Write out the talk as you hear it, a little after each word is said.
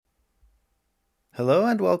Hello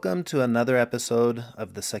and welcome to another episode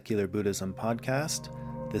of the Secular Buddhism Podcast.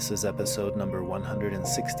 This is episode number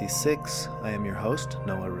 166. I am your host,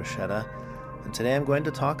 Noah Rasheta, and today I'm going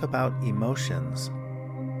to talk about emotions.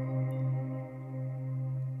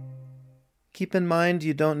 Keep in mind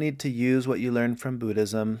you don't need to use what you learned from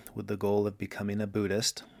Buddhism with the goal of becoming a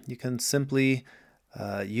Buddhist. You can simply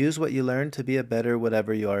use what you learned to be a better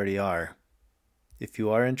whatever you already are. If you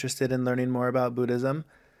are interested in learning more about Buddhism,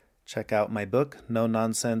 check out my book, No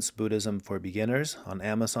Nonsense Buddhism for Beginners, on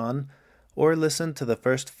Amazon, or listen to the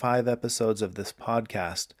first 5 episodes of this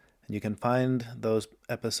podcast. And you can find those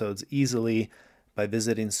episodes easily by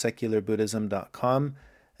visiting secularbuddhism.com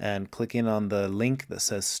and clicking on the link that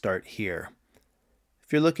says Start Here.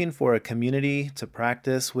 If you're looking for a community to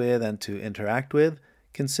practice with and to interact with,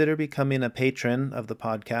 consider becoming a patron of the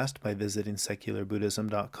podcast by visiting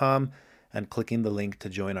secularbuddhism.com and clicking the link to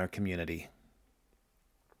join our community.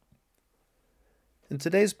 In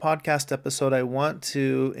today's podcast episode, I want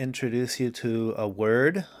to introduce you to a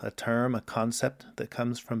word, a term, a concept that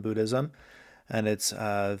comes from Buddhism, and it's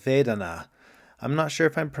Vedana. I'm not sure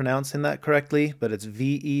if I'm pronouncing that correctly, but it's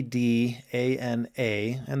Vedana,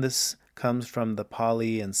 and this comes from the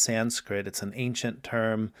Pali and Sanskrit. It's an ancient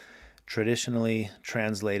term traditionally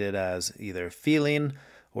translated as either feeling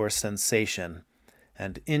or sensation.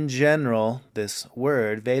 And in general, this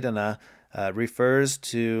word, Vedana, refers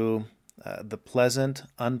to the pleasant,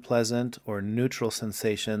 unpleasant, or neutral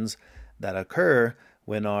sensations that occur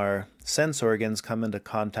when our sense organs come into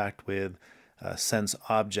contact with sense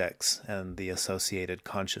objects and the associated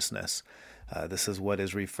consciousness. This is what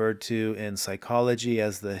is referred to in psychology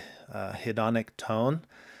as the hedonic tone.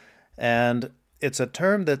 And it's a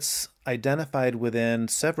term that's identified within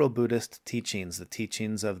several Buddhist teachings, the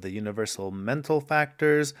teachings of the universal mental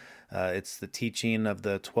factors. It's the teaching of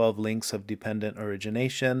the 12 links of dependent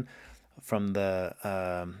origination, from the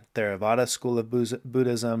Theravada school of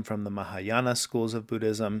Buddhism, from the Mahayana schools of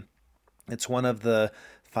Buddhism. It's one of the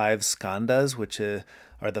 5 skandhas, which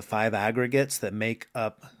are the 5 aggregates that make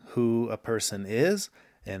up who a person is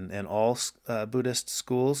in all Buddhist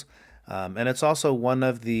schools. And it's also one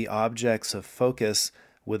of the objects of focus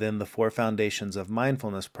within the 4 foundations of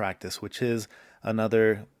mindfulness practice, which is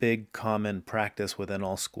another big common practice within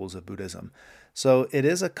all schools of Buddhism. So it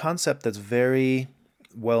is a concept that's very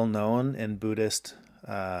well known in Buddhist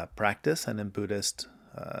practice and in Buddhist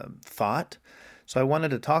thought. So I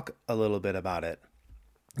wanted to talk a little bit about it.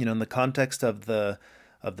 In the context of the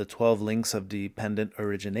 12 links of dependent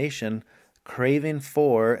origination, craving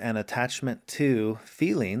for and attachment to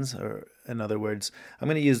feelings, or in other words, I'm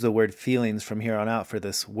going to use the word feelings from here on out for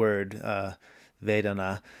this word,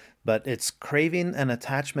 Vedana, but it's craving and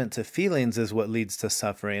attachment to feelings is what leads to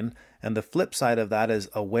suffering. And the flip side of that is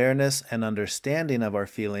awareness and understanding of our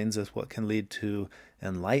feelings is what can lead to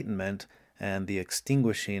enlightenment and the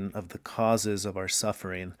extinguishing of the causes of our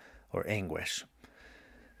suffering or anguish.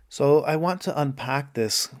 So I want to unpack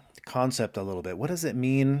this concept a little bit. What does it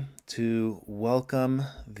mean to welcome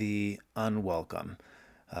the unwelcome?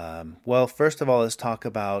 Well, first of all, let's talk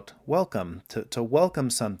about welcome. To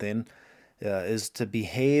welcome something is to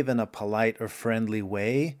behave in a polite or friendly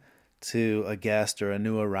way to a guest or a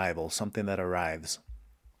new arrival, something that arrives.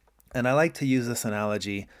 And I like to use this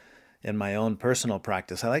analogy in my own personal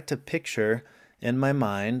practice. I like to picture in my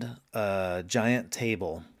mind a giant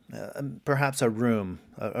table, perhaps a room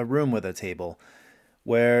with a table,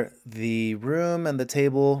 where the room and the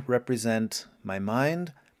table represent my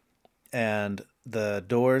mind, and the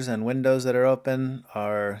doors and windows that are open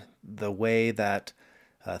are the way that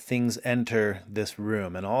things enter this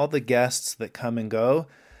room. And all the guests that come and go,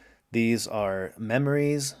 these are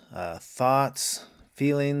memories, thoughts,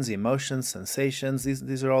 feelings, emotions, sensations.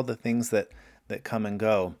 These are all the things that come and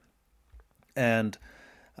go. And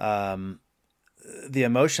the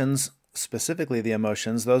emotions, specifically the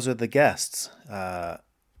emotions, those are the guests.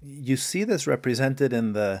 You see this represented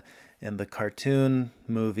in the cartoon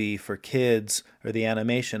movie for kids, or the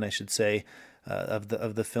animation, I should say, of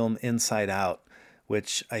the film Inside Out,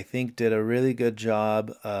 which I think did a really good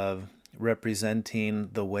job of representing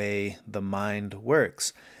the way the mind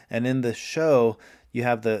works. And in the show, you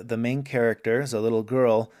have the main character is a little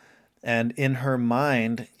girl, and in her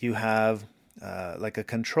mind you have like a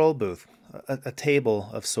control booth, a table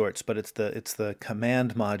of sorts, but it's the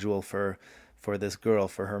command module for this girl,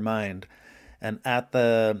 for her mind. And at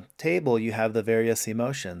the table you have the various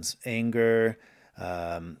emotions: anger,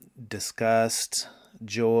 disgust,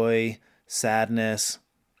 joy, sadness,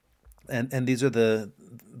 and these are the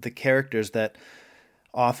characters that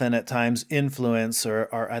often at times influence or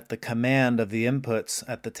are at the command of the inputs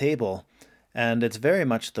at the table. And it's very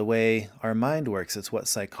much the way our mind works. It's what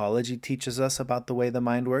psychology teaches us about the way the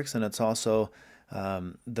mind works. And it's also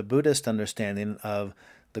the Buddhist understanding of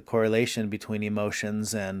the correlation between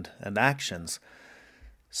emotions and actions.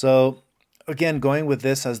 So again, going with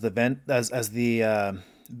this as the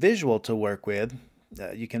visual to work with,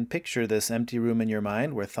 you can picture this empty room in your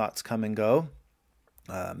mind where thoughts come and go,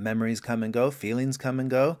 memories come and go, feelings come and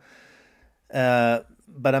go.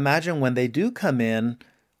 But imagine when they do come in,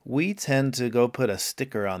 we tend to go put a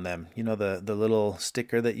sticker on them. You know, the little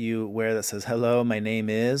sticker that you wear that says, "Hello, my name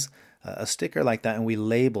is," a sticker like that. And we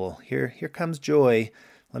label, here comes joy.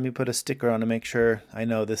 Let me put a sticker on to make sure I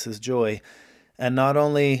know this is joy. And not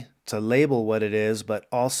only to label what it is, but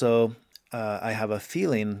also I have a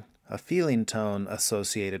feeling tone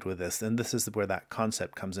associated with this. And this is where that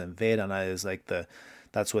concept comes in. Vedana is like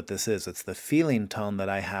that's what this is. It's the feeling tone that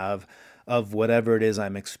I have of whatever it is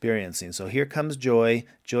I'm experiencing. So here comes joy.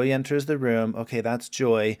 Joy enters the room. Okay, that's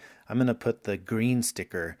joy. I'm going to put the green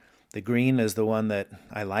sticker. The green is the one that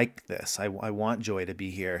I like this. I want joy to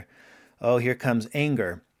be here. Oh, here comes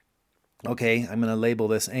anger. Okay, I'm going to label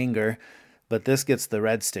this anger, but this gets the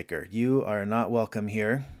red sticker. You are not welcome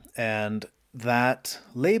here. And that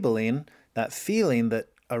labeling, that feeling that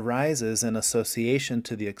arises in association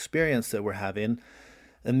to the experience that we're having,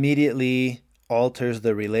 immediately alters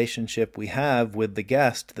the relationship we have with the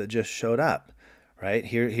guest that just showed up, right?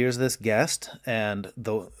 Here's this guest, and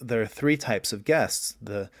there are three types of guests.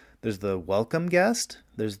 There's the welcome guest,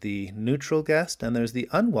 there's the neutral guest, and there's the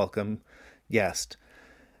unwelcome guest.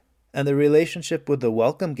 And the relationship with the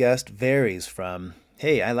welcome guest varies from,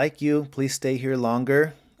 "Hey, I like you, please stay here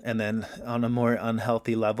longer." And then on a more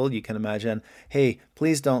unhealthy level, you can imagine, "Hey,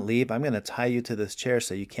 please don't leave. I'm going to tie you to this chair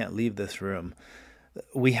so you can't leave this room."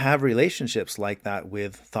 We have relationships like that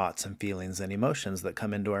with thoughts and feelings and emotions that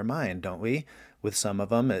come into our mind, don't we? With some of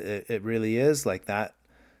them, it really is like that,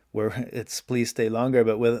 where it's "please stay longer."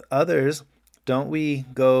 But with others, don't we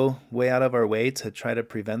go way out of our way to try to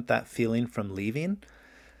prevent that feeling from leaving?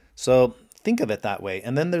 So think of it that way.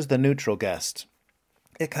 And then there's the neutral guest.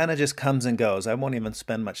 It kind of just comes and goes. I won't even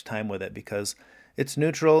spend much time with it because it's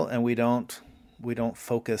neutral, and we don't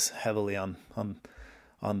focus heavily on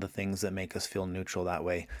the things that make us feel neutral that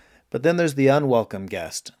way. But then there's the unwelcome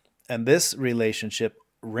guest. And this relationship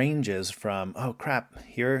ranges from, "Oh crap,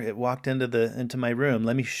 here it walked into my room.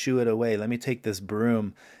 Let me shoo it away. Let me take this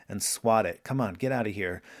broom and swat it. Come on, get out of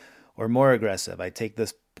here." Or more aggressive, "I take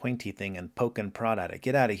this pointy thing and poke and prod at it.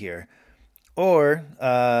 Get out of here." Or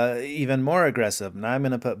even more aggressive, "Now I'm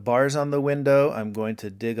going to put bars on the window. I'm going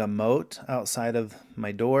to dig a moat outside of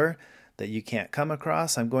my door that you can't come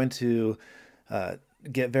across. I'm going to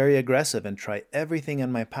get very aggressive and try everything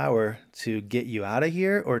in my power to get you out of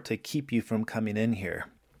here or to keep you from coming in here."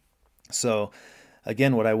 So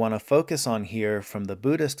again, what I want to focus on here from the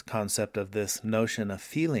Buddhist concept of this notion of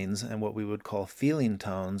feelings and what we would call feeling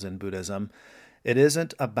tones in Buddhism, it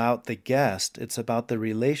isn't about the guest, it's about the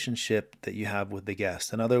relationship that you have with the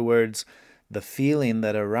guest. In other words, the feeling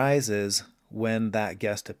that arises when that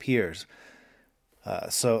guest appears.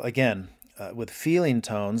 So again, with feeling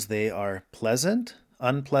tones, they are pleasant,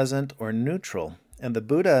 unpleasant, or neutral. And the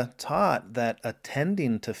Buddha taught that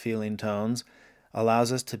attending to feeling tones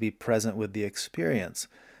allows us to be present with the experience,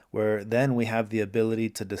 where then we have the ability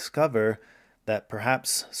to discover that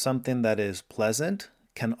perhaps something that is pleasant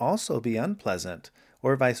can also be unpleasant,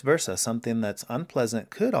 or vice versa. Something that's unpleasant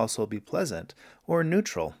could also be pleasant, or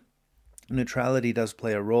neutral. Neutrality does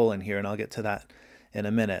play a role in here, and I'll get to that in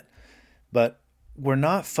a minute. But we're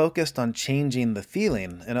not focused on changing the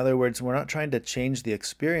feeling. In other words, we're not trying to change the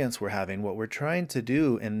experience we're having. What we're trying to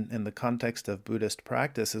do in the context of Buddhist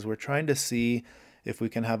practice is we're trying to see if we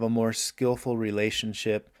can have a more skillful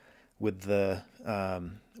relationship with the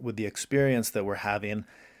experience that we're having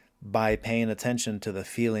by paying attention to the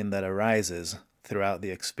feeling that arises throughout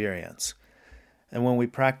the experience. And when we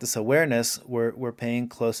practice awareness, we're paying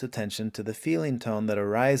close attention to the feeling tone that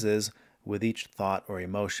arises with each thought or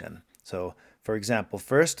emotion. So, for example,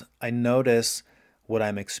 first I notice what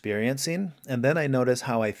I'm experiencing, and then I notice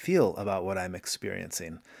how I feel about what I'm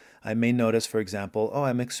experiencing. I may notice, for example, oh,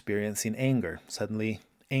 I'm experiencing anger. Suddenly,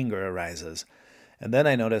 anger arises. And then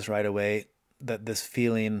I notice right away that this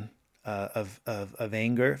feeling of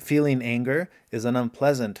anger, feeling anger, is an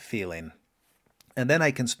unpleasant feeling. And then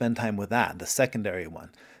I can spend time with that, the secondary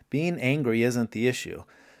one. Being angry isn't the issue,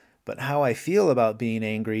 but how I feel about being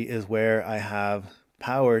angry is where I have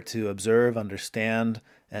power to observe, understand,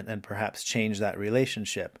 and perhaps change that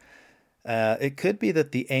relationship. It could be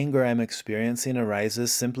that the anger I'm experiencing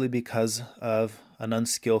arises simply because of an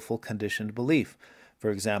unskillful conditioned belief. For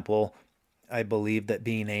example, I believe that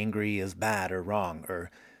being angry is bad or wrong,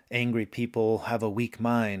 or angry people have a weak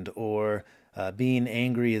mind, or being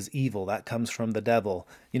angry is evil. That comes from the devil.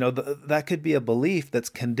 That could be a belief that's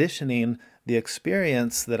conditioning the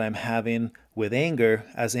experience that I'm having with anger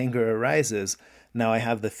as anger arises. Now I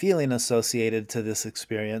have the feeling associated to this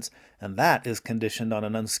experience, and that is conditioned on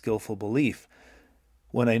an unskillful belief.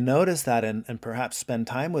 When I notice that and perhaps spend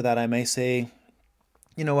time with that, I may say,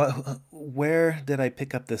 you know what, where did I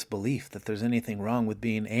pick up this belief that there's anything wrong with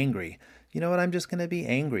being angry? You know what, I'm just going to be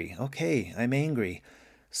angry. Okay, I'm angry.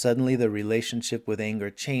 Suddenly the relationship with anger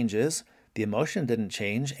changes. The emotion didn't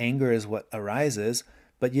change. Anger is what arises,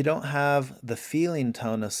 but you don't have the feeling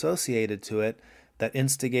tone associated to it that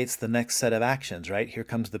instigates the next set of actions, right? Here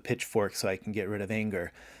comes the pitchfork so I can get rid of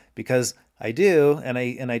anger. Because I do, and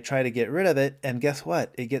I try to get rid of it, and guess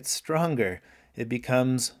what? It gets stronger. It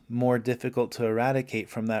becomes more difficult to eradicate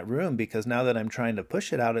from that room, because now that I'm trying to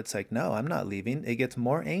push it out, it's like, no, I'm not leaving. It gets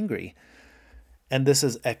more angry. And this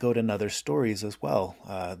is echoed in other stories as well.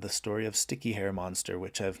 The story of Sticky Hair Monster,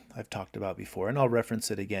 which I've talked about before, and I'll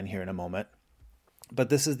reference it again here in a moment. But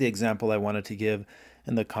this is the example I wanted to give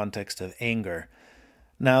in the context of anger.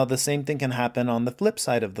 Now, the same thing can happen on the flip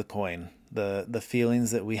side of the coin. The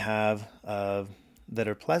feelings that we have that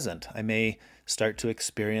are pleasant. I may start to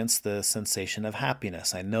experience the sensation of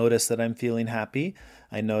happiness. I notice that I'm feeling happy.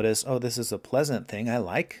 I notice, oh, this is a pleasant thing. I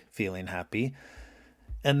like feeling happy.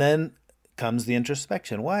 And then comes the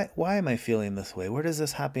introspection. Why am I feeling this way? Where does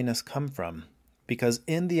this happiness come from? Because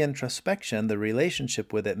in the introspection, the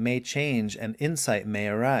relationship with it may change and insight may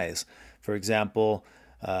arise. For example,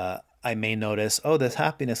 I may notice, oh, this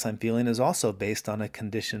happiness I'm feeling is also based on a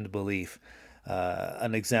conditioned belief.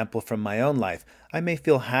 An example from my own life. I may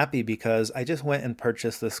feel happy because I just went and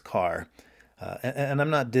purchased this car. And I'm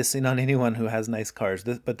not dissing on anyone who has nice cars,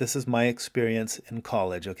 but this is my experience in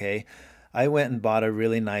college, okay? I went and bought a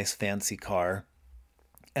really nice fancy car,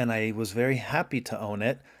 and I was very happy to own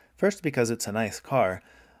it. First, because it's a nice car,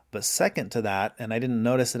 but second to that, and I didn't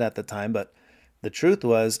notice it at the time, but the truth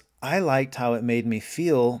was I liked how it made me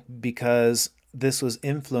feel because this was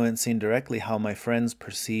influencing directly how my friends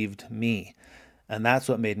perceived me. And that's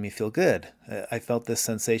what made me feel good. I felt this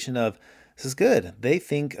sensation of, this is good. They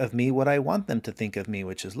think of me what I want them to think of me,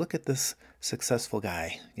 which is, look at this successful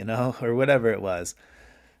guy, or whatever it was.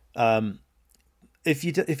 If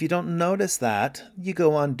you don't notice that, you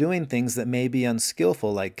go on doing things that may be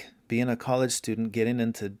unskillful, like being a college student getting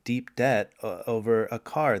into deep debt over a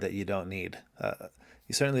car that you don't need.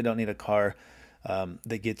 You certainly don't need a car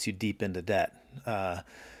that gets you deep into debt. I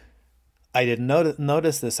didn't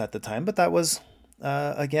notice this at the time, but that was,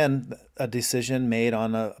 again, a decision made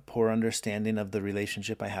on a poor understanding of the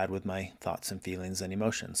relationship I had with my thoughts and feelings and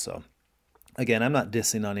emotions. So again, I'm not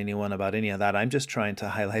dissing on anyone about any of that. I'm just trying to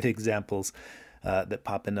highlight examples that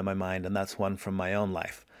pop into my mind, and that's one from my own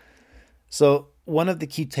life. So one of the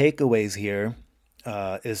key takeaways here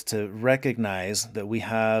is to recognize that we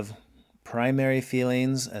have primary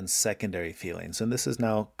feelings and secondary feelings. And this is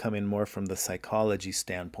now coming more from the psychology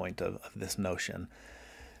standpoint of this notion.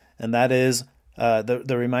 And that is,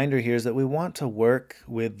 the reminder here is that we want to work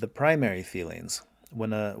with the primary feelings.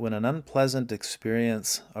 When an unpleasant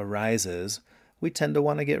experience arises, we tend to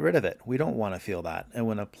want to get rid of it. We don't want to feel that. And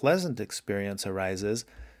when a pleasant experience arises,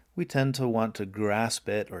 we tend to want to grasp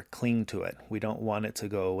it or cling to it. We don't want it to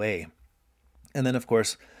go away. And then, of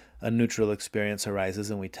course, a neutral experience arises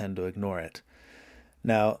and we tend to ignore it.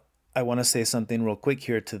 Now, I want to say something real quick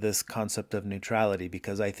here to this concept of neutrality,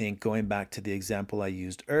 because I think going back to the example I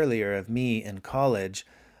used earlier of me in college,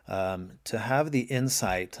 to have the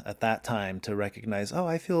insight at that time to recognize, oh,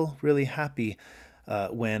 I feel really happy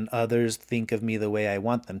when others think of me the way I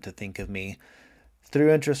want them to think of me.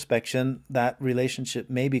 Through introspection, that relationship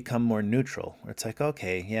may become more neutral. It's like,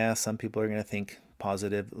 okay, yeah, some people are going to think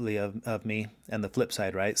positively of me, and the flip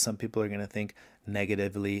side, right? Some people are going to think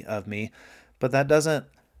negatively of me, but that doesn't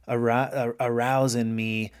arouse in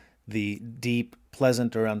me the deep,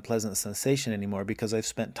 pleasant or unpleasant sensation anymore, because I've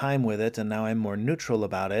spent time with it and now I'm more neutral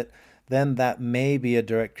about it. Then that may be a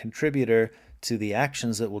direct contributor to the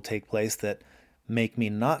actions that will take place that make me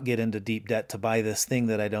not get into deep debt to buy this thing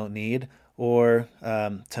that I don't need, or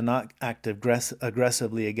to not act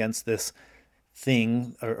aggressively against this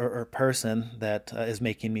thing or person that is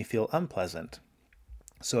making me feel unpleasant.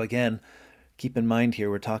 So again, keep in mind here,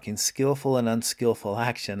 we're talking skillful and unskillful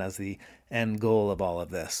action as the end goal of all of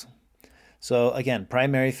this. So again,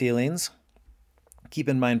 primary feelings. Keep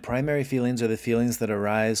in mind, primary feelings are the feelings that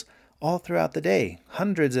arise all throughout the day,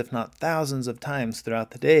 hundreds if not thousands of times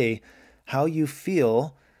throughout the day. How you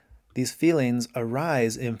feel, these feelings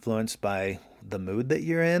arise influenced by the mood that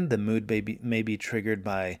you're in. The mood may be triggered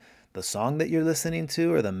by the song that you're listening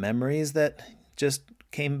to, or the memories that just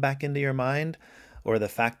came back into your mind, or the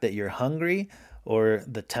fact that you're hungry, or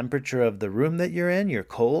the temperature of the room that you're in. You're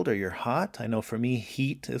cold or you're hot. I know for me,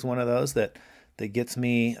 heat is one of those that gets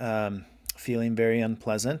me feeling very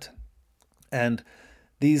unpleasant. And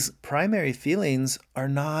these primary feelings are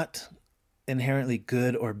not inherently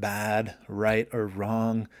good or bad, right or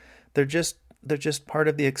wrong. They're just part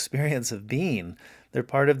of the experience of being. They're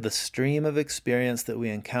part of the stream of experience that we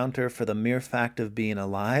encounter for the mere fact of being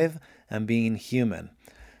alive and being human.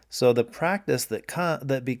 So the practice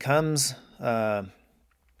that becomes the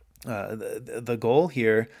goal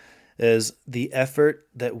here is the effort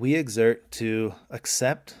that we exert to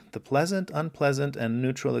accept the pleasant, unpleasant, and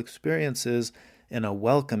neutral experiences in a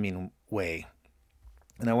welcoming way.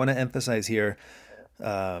 And I want to emphasize here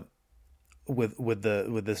with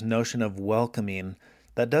this notion of welcoming,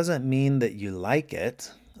 that doesn't mean that you like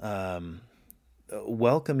it.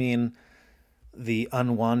 Welcoming the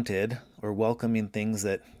unwanted, or welcoming things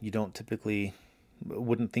that you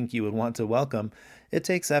wouldn't think you would want to welcome, it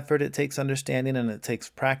takes effort, it takes understanding, and it takes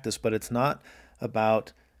practice, but it's not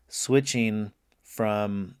about switching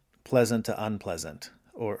from pleasant to unpleasant,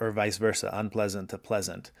 or vice versa, unpleasant to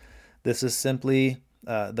pleasant. This is simply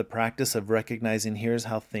the practice of recognizing, here's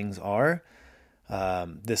how things are.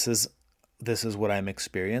 This is what I'm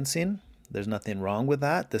experiencing. There's nothing wrong with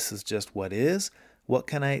that. This is just what is.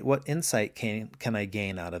 What insight can I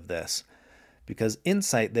gain out of this? Because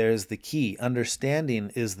insight there is the key.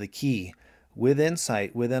 Understanding is the key. With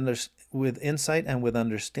insight, with insight and with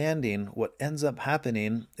understanding, what ends up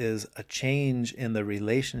happening is a change in the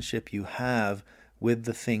relationship you have with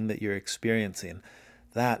the thing that you're experiencing.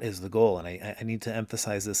 That is the goal. And I need to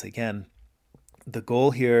emphasize this again. The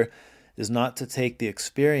goal here is not to take the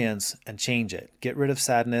experience and change it. Get rid of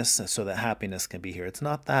sadness so that happiness can be here. It's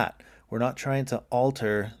not that. We're not trying to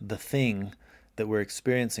alter the thing that we're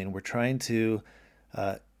experiencing. We're trying to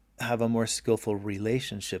have a more skillful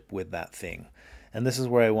relationship with that thing. And this is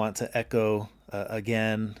where I want to echo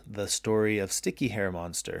again the story of Sticky Hair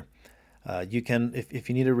Monster. You can, if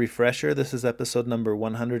you need a refresher, this is episode number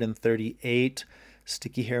 138,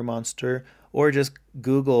 Sticky Hair Monster, or just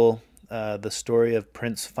Google the story of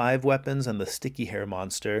Prince Five Weapons and the Sticky Hair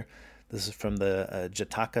Monster. This is from the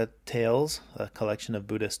Jataka Tales, a collection of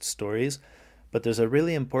Buddhist stories. But there's a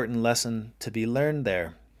really important lesson to be learned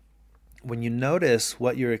there. When you notice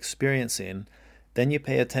what you're experiencing, then you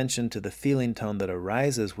pay attention to the feeling tone that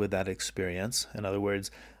arises with that experience. In other words,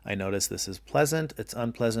 I notice this is pleasant, it's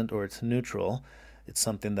unpleasant, or it's neutral. It's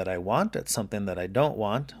something that I want, it's something that I don't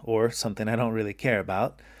want, or something I don't really care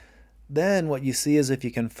about. Then what you see is if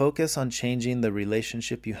you can focus on changing the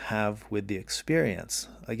relationship you have with the experience.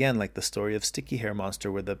 Again, like the story of Sticky Hair Monster,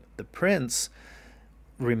 where the prince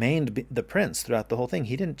remained the prince throughout the whole thing.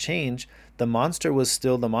 He didn't change. The monster was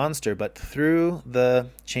still the monster, but through the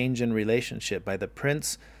change in relationship, by the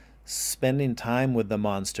prince spending time with the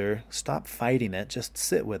monster, stop fighting it, just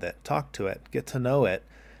sit with it, talk to it, get to know it.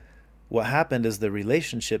 What happened is the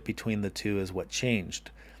relationship between the two is what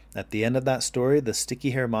changed. At the end of that story, the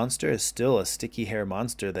sticky hair monster is still a sticky hair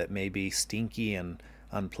monster that may be stinky and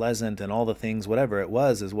unpleasant and all the things, whatever it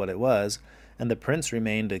was is what it was. And the prince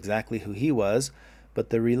remained exactly who he was, but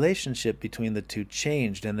the relationship between the two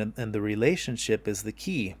changed, and the relationship is the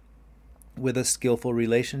key. With a skillful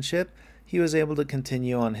relationship, he was able to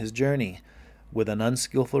continue on his journey. With an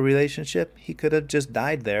unskillful relationship, he could have just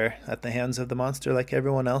died there at the hands of the monster like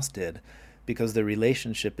everyone else did, because the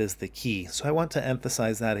relationship is the key. So I want to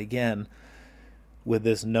emphasize that again with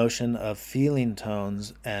this notion of feeling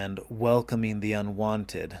tones and welcoming the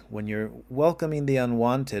unwanted. When you're welcoming the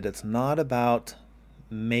unwanted, it's not about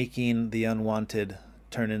making the unwanted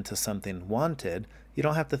turn into something wanted. You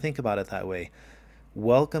don't have to think about it that way.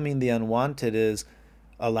 Welcoming the unwanted is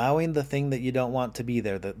allowing the thing that you don't want to be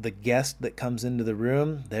there, the guest that comes into the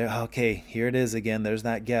room, there, okay, here it is again, there's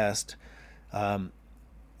that guest.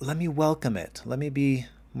 Let me welcome it. Let me be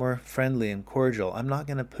more friendly and cordial. I'm not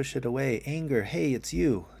going to push it away. Anger, hey, it's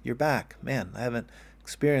you. You're back. Man, I haven't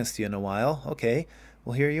experienced you in a while. Okay,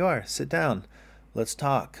 well, here you are. Sit down. Let's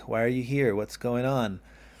talk. Why are you here? What's going on?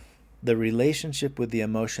 The relationship with the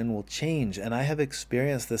emotion will change. And I have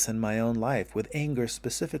experienced this in my own life with anger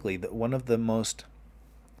specifically. That one of the most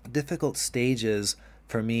difficult stages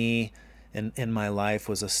for me in my life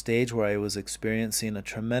was a stage where I was experiencing a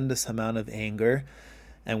tremendous amount of anger.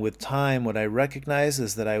 And with time, what I recognized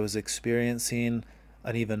is that I was experiencing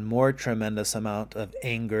an even more tremendous amount of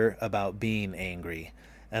anger about being angry.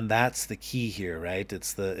 And that's the key here, right?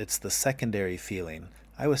 It's the secondary feeling.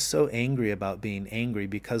 I was so angry about being angry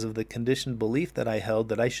because of the conditioned belief that I held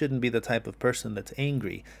that I shouldn't be the type of person that's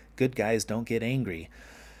angry. Good guys don't get angry.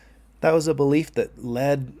 That was a belief that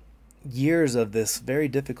led years of this very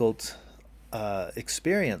difficult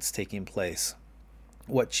experience taking place.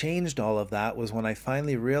 What changed all of that was when I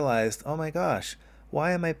finally realized, oh my gosh,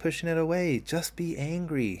 why am I pushing it away? Just be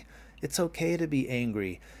angry. It's okay to be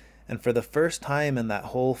angry. And for the first time in that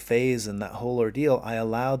whole phase and that whole ordeal, I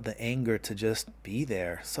allowed the anger to just be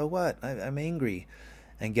there. So what? I'm angry.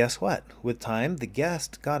 And guess what? With time, the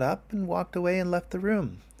guest got up and walked away and left the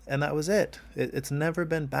room. And that was it. It's never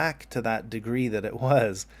been back to that degree that it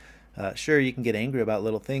was. Sure, you can get angry about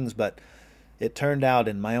little things, but it turned out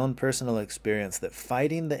in my own personal experience that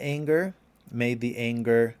fighting the anger made the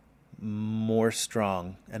anger more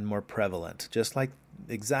strong and more prevalent, just like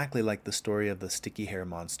exactly like the story of the sticky hair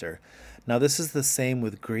monster. Now, this is the same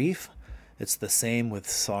with grief. It's the same with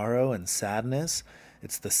sorrow and sadness.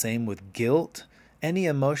 It's the same with guilt. Any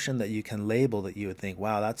emotion that you can label that you would think,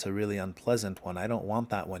 wow, that's a really unpleasant one. I don't want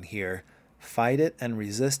that one here. Fight it and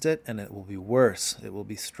resist it, and it will be worse. It will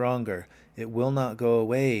be stronger. It will not go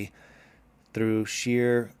away through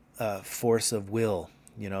sheer force of will.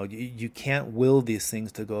 You know, you can't will these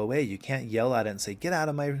things to go away. You can't yell at it and say, get out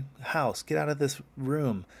of my house, get out of this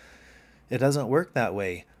room. It doesn't work that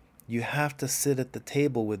way. You have to sit at the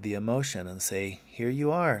table with the emotion and say, here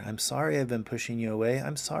you are. I'm sorry I've been pushing you away.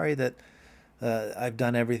 I'm sorry that I've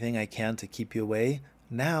done everything I can to keep you away.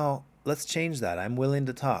 Now, let's change that. I'm willing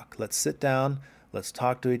to talk. Let's sit down. Let's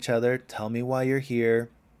talk to each other. Tell me why you're here.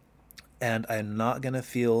 And I'm not going to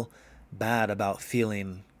feel bad about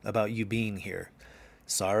you being here.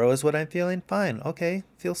 Sorrow is what I'm feeling? Fine. Okay.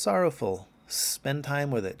 Feel sorrowful. Spend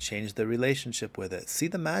time with it. Change the relationship with it. See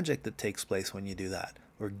the magic that takes place when you do that.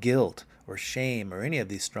 Or guilt or shame or any of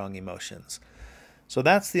these strong emotions. So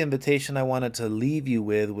that's the invitation I wanted to leave you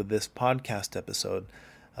with this podcast episode.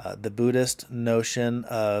 The Buddhist notion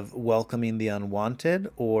of welcoming the unwanted,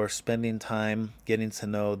 or spending time getting to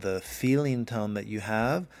know the feeling tone that you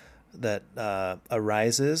have that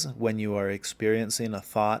arises when you are experiencing a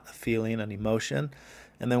thought, a feeling, an emotion,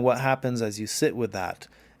 and then what happens as you sit with that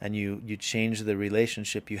and you change the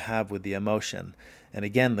relationship you have with the emotion. And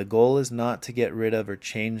again, the goal is not to get rid of or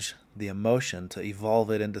change the emotion, to evolve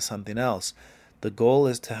it into something else. The goal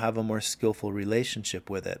is to have a more skillful relationship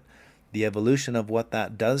with it. The evolution of what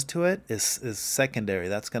that does to it is secondary.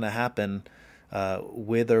 That's going to happen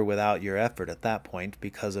with or without your effort at that point,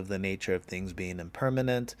 because of the nature of things being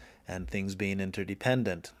impermanent and things being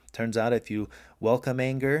interdependent. Turns out if you welcome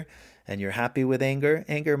anger and you're happy with anger,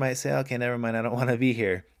 anger might say, okay, never mind, I don't want to be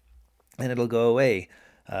here. And it'll go away.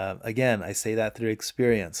 Again, I say that through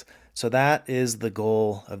experience. So that is the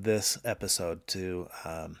goal of this episode, to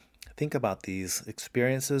think about these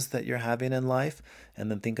experiences that you're having in life, and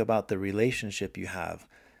then think about the relationship you have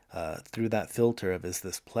through that filter of, is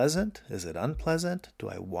this pleasant? Is it unpleasant? Do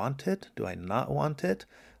I want it? Do I not want it?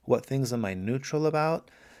 What things am I neutral about?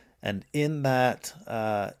 And in that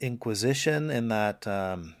inquisition, in that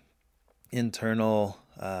internal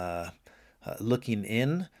looking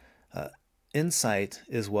in, insight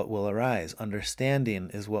is what will arise. Understanding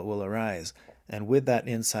is what will arise. And with that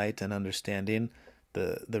insight and understanding,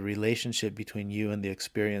 the relationship between you and the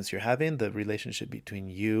experience you're having, the relationship between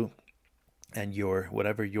you and your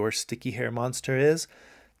whatever your sticky hair monster is,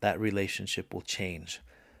 that relationship will change.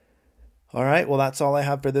 All right, well, that's all I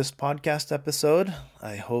have for this podcast episode.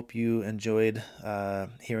 I hope you enjoyed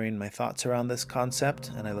hearing my thoughts around this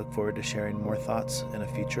concept, and I look forward to sharing more thoughts in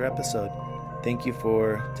a future episode. Thank you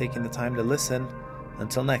for taking the time to listen.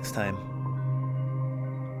 Until next time.